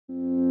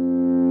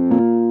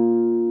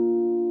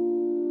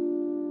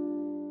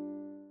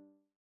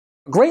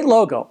Great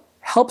logo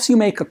helps you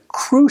make a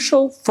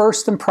crucial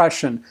first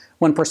impression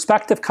when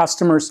prospective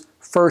customers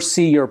first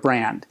see your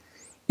brand.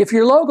 If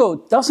your logo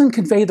doesn't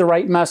convey the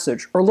right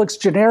message or looks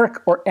generic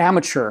or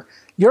amateur,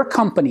 your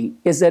company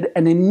is at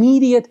an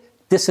immediate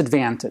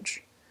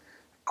disadvantage.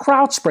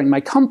 crowdSPRING,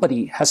 my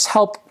company, has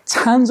helped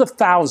tens of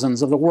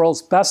thousands of the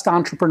world's best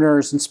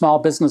entrepreneurs and small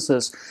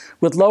businesses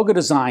with logo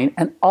design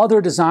and other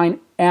design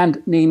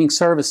and naming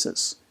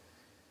services.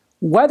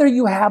 Whether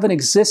you have an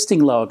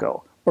existing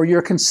logo or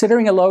you're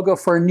considering a logo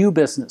for a new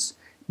business,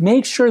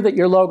 make sure that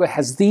your logo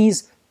has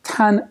these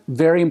 10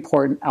 very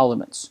important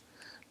elements.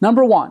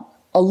 Number one,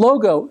 a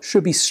logo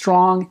should be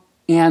strong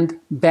and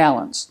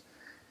balanced.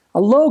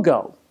 A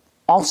logo,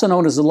 also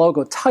known as a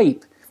logo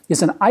type,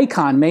 is an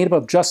icon made up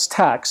of just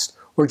text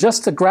or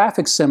just a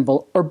graphic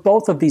symbol or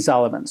both of these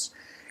elements.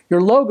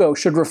 Your logo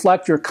should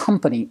reflect your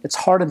company, its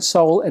heart and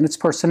soul, and its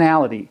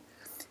personality.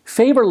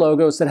 Favor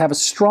logos that have a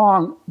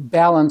strong,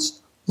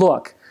 balanced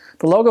look.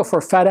 The logo for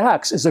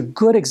FedEx is a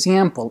good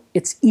example.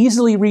 It's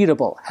easily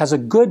readable, has a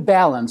good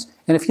balance,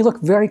 and if you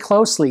look very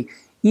closely,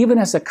 even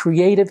has a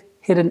creative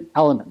hidden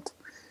element.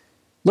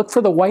 Look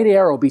for the white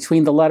arrow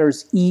between the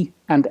letters E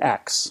and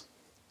X.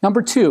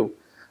 Number two,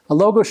 a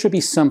logo should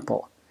be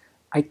simple.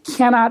 I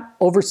cannot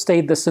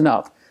overstate this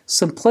enough.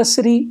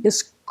 Simplicity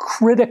is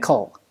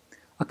critical.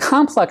 A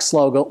complex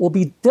logo will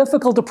be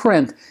difficult to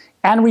print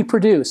and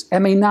reproduce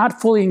and may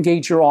not fully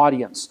engage your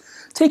audience.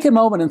 Take a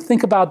moment and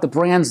think about the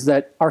brands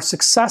that are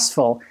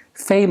successful,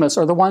 famous,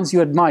 or the ones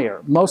you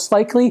admire. Most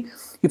likely,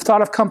 you've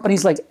thought of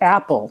companies like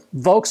Apple,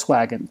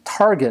 Volkswagen,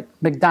 Target,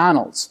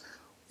 McDonald's.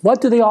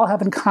 What do they all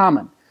have in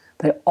common?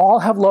 They all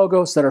have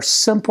logos that are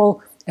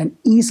simple and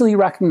easily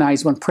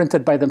recognized when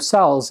printed by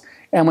themselves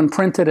and when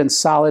printed in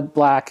solid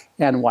black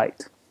and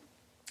white.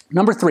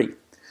 Number three,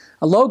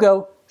 a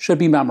logo should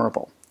be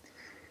memorable.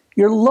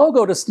 Your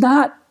logo does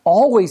not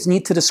always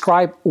need to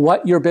describe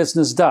what your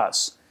business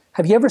does.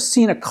 Have you ever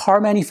seen a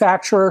car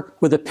manufacturer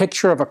with a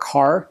picture of a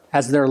car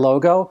as their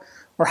logo?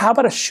 Or how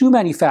about a shoe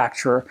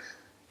manufacturer?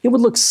 It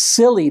would look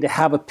silly to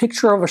have a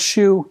picture of a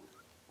shoe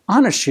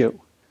on a shoe.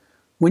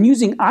 When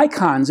using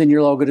icons in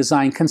your logo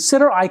design,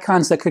 consider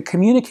icons that could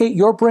communicate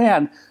your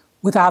brand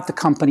without the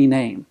company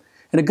name.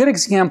 And a good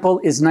example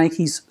is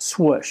Nike's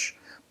swoosh.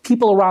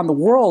 People around the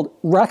world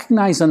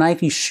recognize a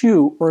Nike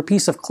shoe or a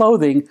piece of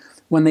clothing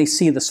when they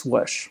see the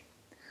swoosh.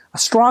 A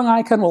strong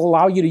icon will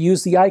allow you to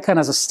use the icon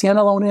as a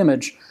standalone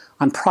image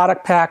on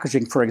product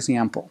packaging, for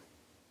example.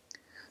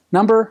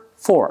 Number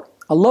four,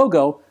 a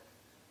logo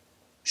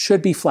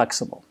should be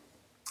flexible.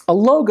 A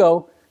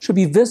logo should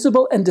be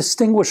visible and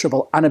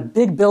distinguishable on a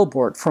big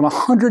billboard from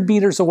 100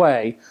 meters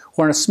away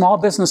or on a small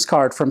business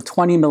card from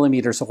 20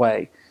 millimeters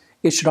away.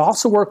 It should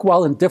also work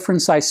well in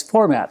different size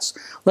formats,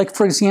 like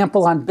for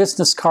example on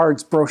business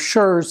cards,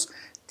 brochures,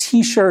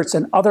 t-shirts,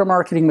 and other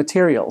marketing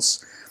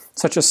materials,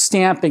 such as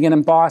stamping and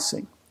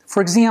embossing.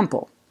 For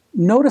example,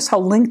 notice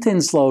how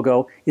LinkedIn's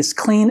logo is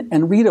clean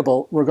and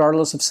readable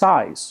regardless of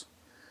size.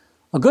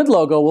 A good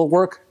logo will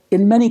work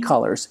in many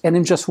colors and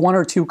in just one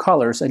or two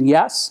colors, and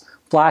yes,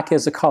 black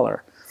is a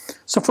color.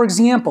 So for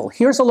example,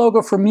 here's a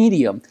logo for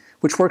Medium,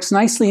 which works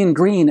nicely in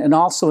green and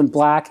also in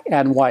black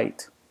and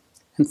white.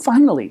 And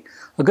finally,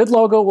 a good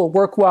logo will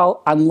work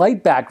well on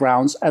light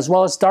backgrounds as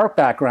well as dark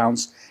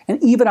backgrounds,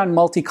 and even on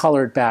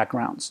multicolored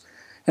backgrounds.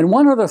 And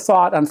one other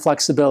thought on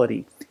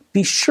flexibility.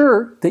 Be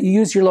sure that you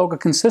use your logo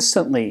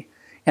consistently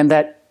and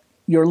that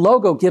your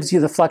logo gives you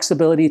the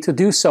flexibility to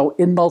do so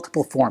in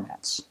multiple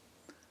formats.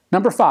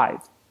 Number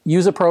five,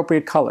 use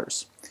appropriate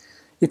colors.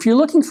 If you're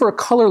looking for a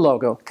color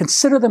logo,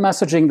 consider the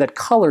messaging that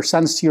color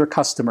sends to your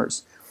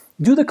customers.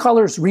 Do the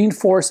colors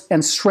reinforce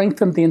and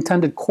strengthen the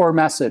intended core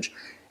message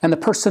and the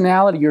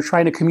personality you're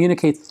trying to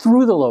communicate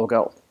through the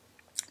logo?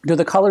 Do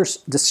the colors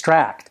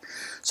distract?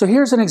 So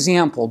here's an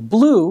example.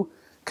 Blue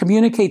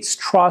communicates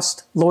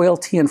trust,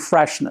 loyalty, and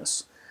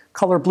freshness.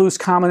 Color blue is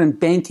common in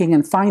banking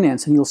and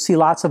finance, and you'll see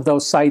lots of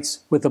those sites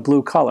with the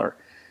blue color.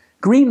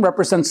 Green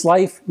represents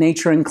life,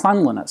 nature, and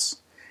cleanliness.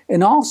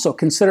 And also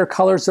consider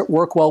colors that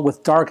work well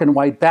with dark and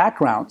white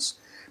backgrounds.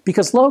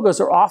 Because logos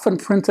are often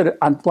printed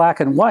on black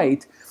and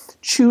white,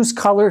 choose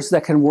colors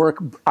that can work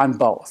on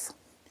both.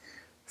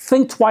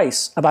 Think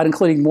twice about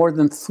including more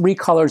than 3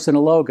 colors in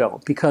a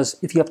logo, because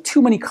if you have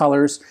too many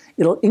colors,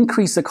 it'll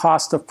increase the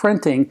cost of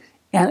printing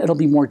and it'll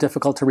be more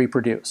difficult to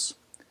reproduce.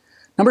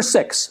 Number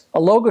 6, a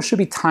logo should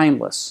be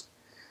timeless.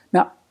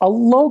 Now, a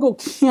logo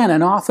can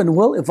and often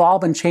will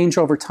evolve and change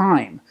over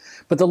time,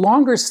 but the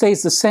longer it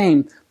stays the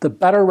same, the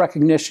better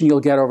recognition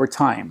you'll get over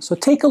time. So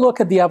take a look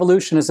at the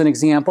evolution as an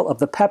example of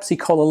the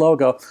Pepsi-Cola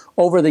logo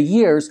over the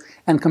years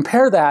and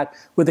compare that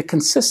with the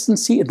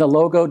consistency in the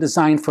logo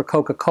designed for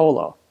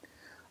Coca-Cola.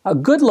 A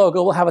good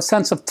logo will have a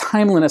sense of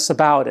timeliness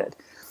about it.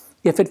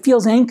 If it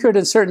feels anchored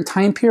in a certain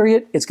time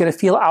period, it's going to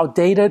feel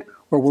outdated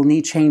or will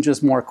need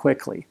changes more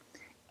quickly.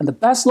 And the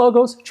best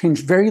logos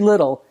change very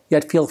little,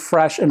 yet feel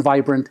fresh and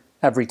vibrant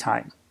every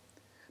time.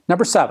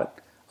 Number 7,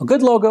 a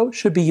good logo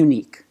should be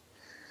unique.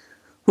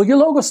 Will your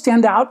logo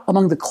stand out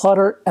among the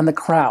clutter and the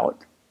crowd?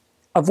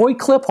 Avoid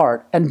clip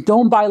art and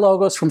don't buy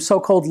logos from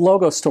so-called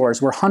logo stores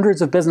where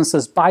hundreds of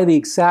businesses buy the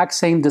exact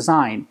same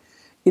design.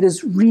 It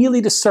is really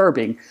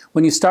disturbing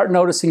when you start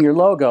noticing your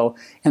logo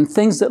and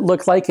things that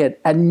look like it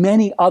at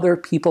many other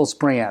people's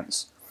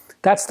brands.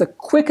 That's the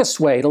quickest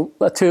way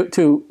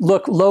to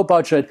look low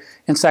budget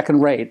and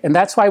second rate. And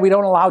that's why we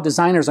don't allow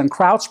designers on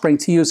crowdSPRING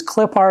to use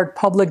clip art,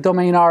 public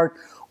domain art,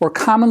 or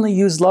commonly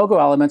used logo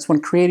elements when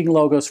creating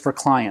logos for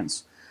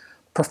clients.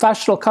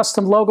 Professional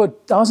custom logo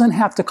doesn't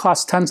have to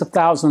cost tens of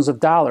thousands of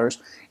dollars,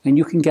 and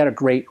you can get a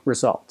great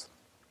result.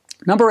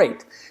 Number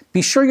 8,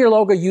 be sure your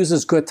logo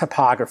uses good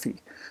typography.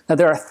 Now,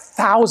 there are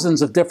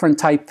thousands of different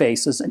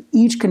typefaces, and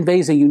each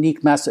conveys a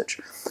unique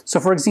message. So,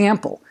 for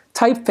example,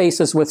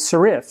 typefaces with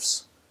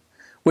serifs,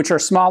 which are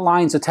small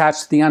lines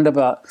attached to the end of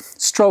a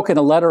stroke in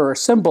a letter or a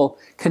symbol,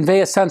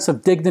 convey a sense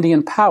of dignity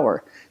and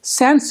power.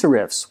 Sans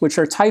serifs, which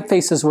are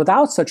typefaces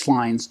without such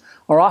lines,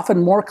 are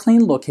often more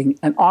clean-looking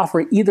and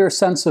offer either a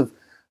sense of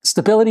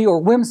stability or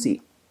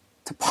whimsy.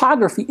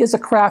 Typography is a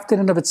craft in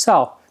and of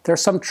itself. There are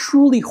some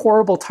truly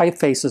horrible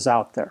typefaces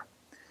out there.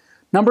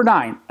 Number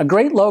 9, a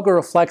great logo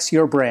reflects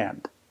your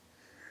brand.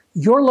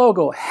 Your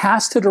logo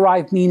has to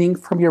derive meaning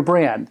from your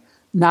brand,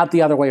 not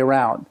the other way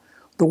around.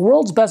 The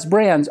world's best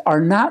brands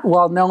are not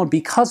well known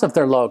because of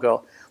their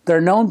logo.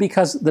 They're known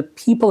because the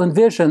people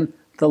envision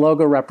the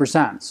logo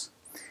represents.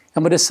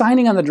 And when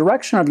deciding on the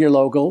direction of your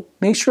logo,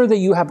 make sure that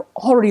you have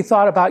already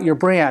thought about your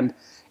brand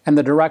and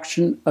the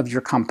direction of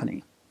your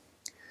company.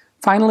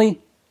 Finally,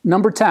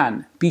 number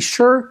 10, be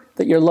sure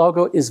that your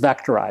logo is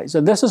vectorized.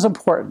 And this is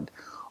important.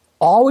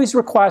 Always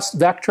request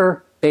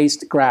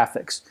vector-based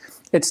graphics.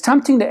 It's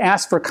tempting to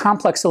ask for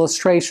complex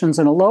illustrations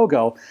in a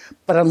logo,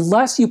 but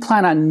unless you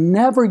plan on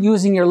never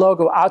using your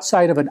logo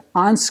outside of an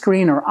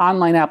on-screen or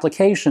online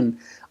application,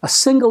 a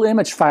single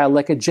image file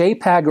like a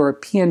JPEG or a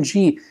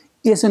PNG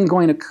isn't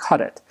going to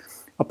cut it.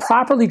 A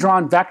properly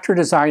drawn vector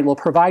design will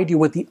provide you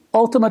with the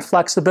ultimate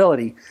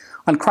flexibility.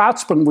 On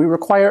crowdSPRING, we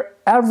require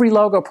every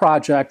logo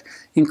project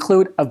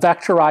include a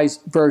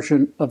vectorized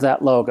version of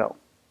that logo.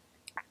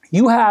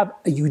 You have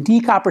a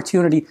unique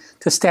opportunity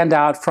to stand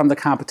out from the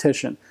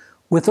competition.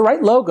 With the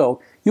right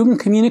logo, you can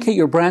communicate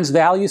your brand's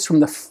values from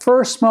the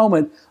first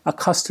moment a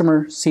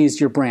customer sees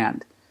your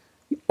brand.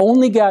 You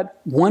only get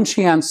one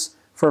chance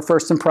for a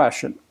first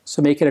impression,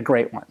 so make it a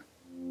great one.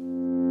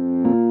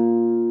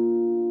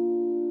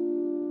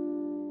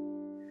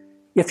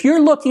 If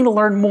you're looking to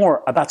learn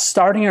more about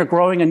starting or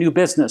growing a new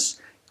business,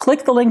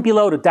 click the link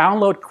below to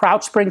download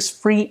crowdSPRING's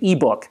free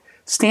ebook,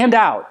 Stand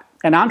Out,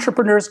 an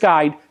entrepreneur's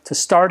guide to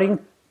starting,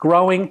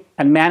 growing,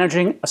 and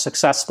managing a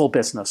successful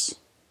business.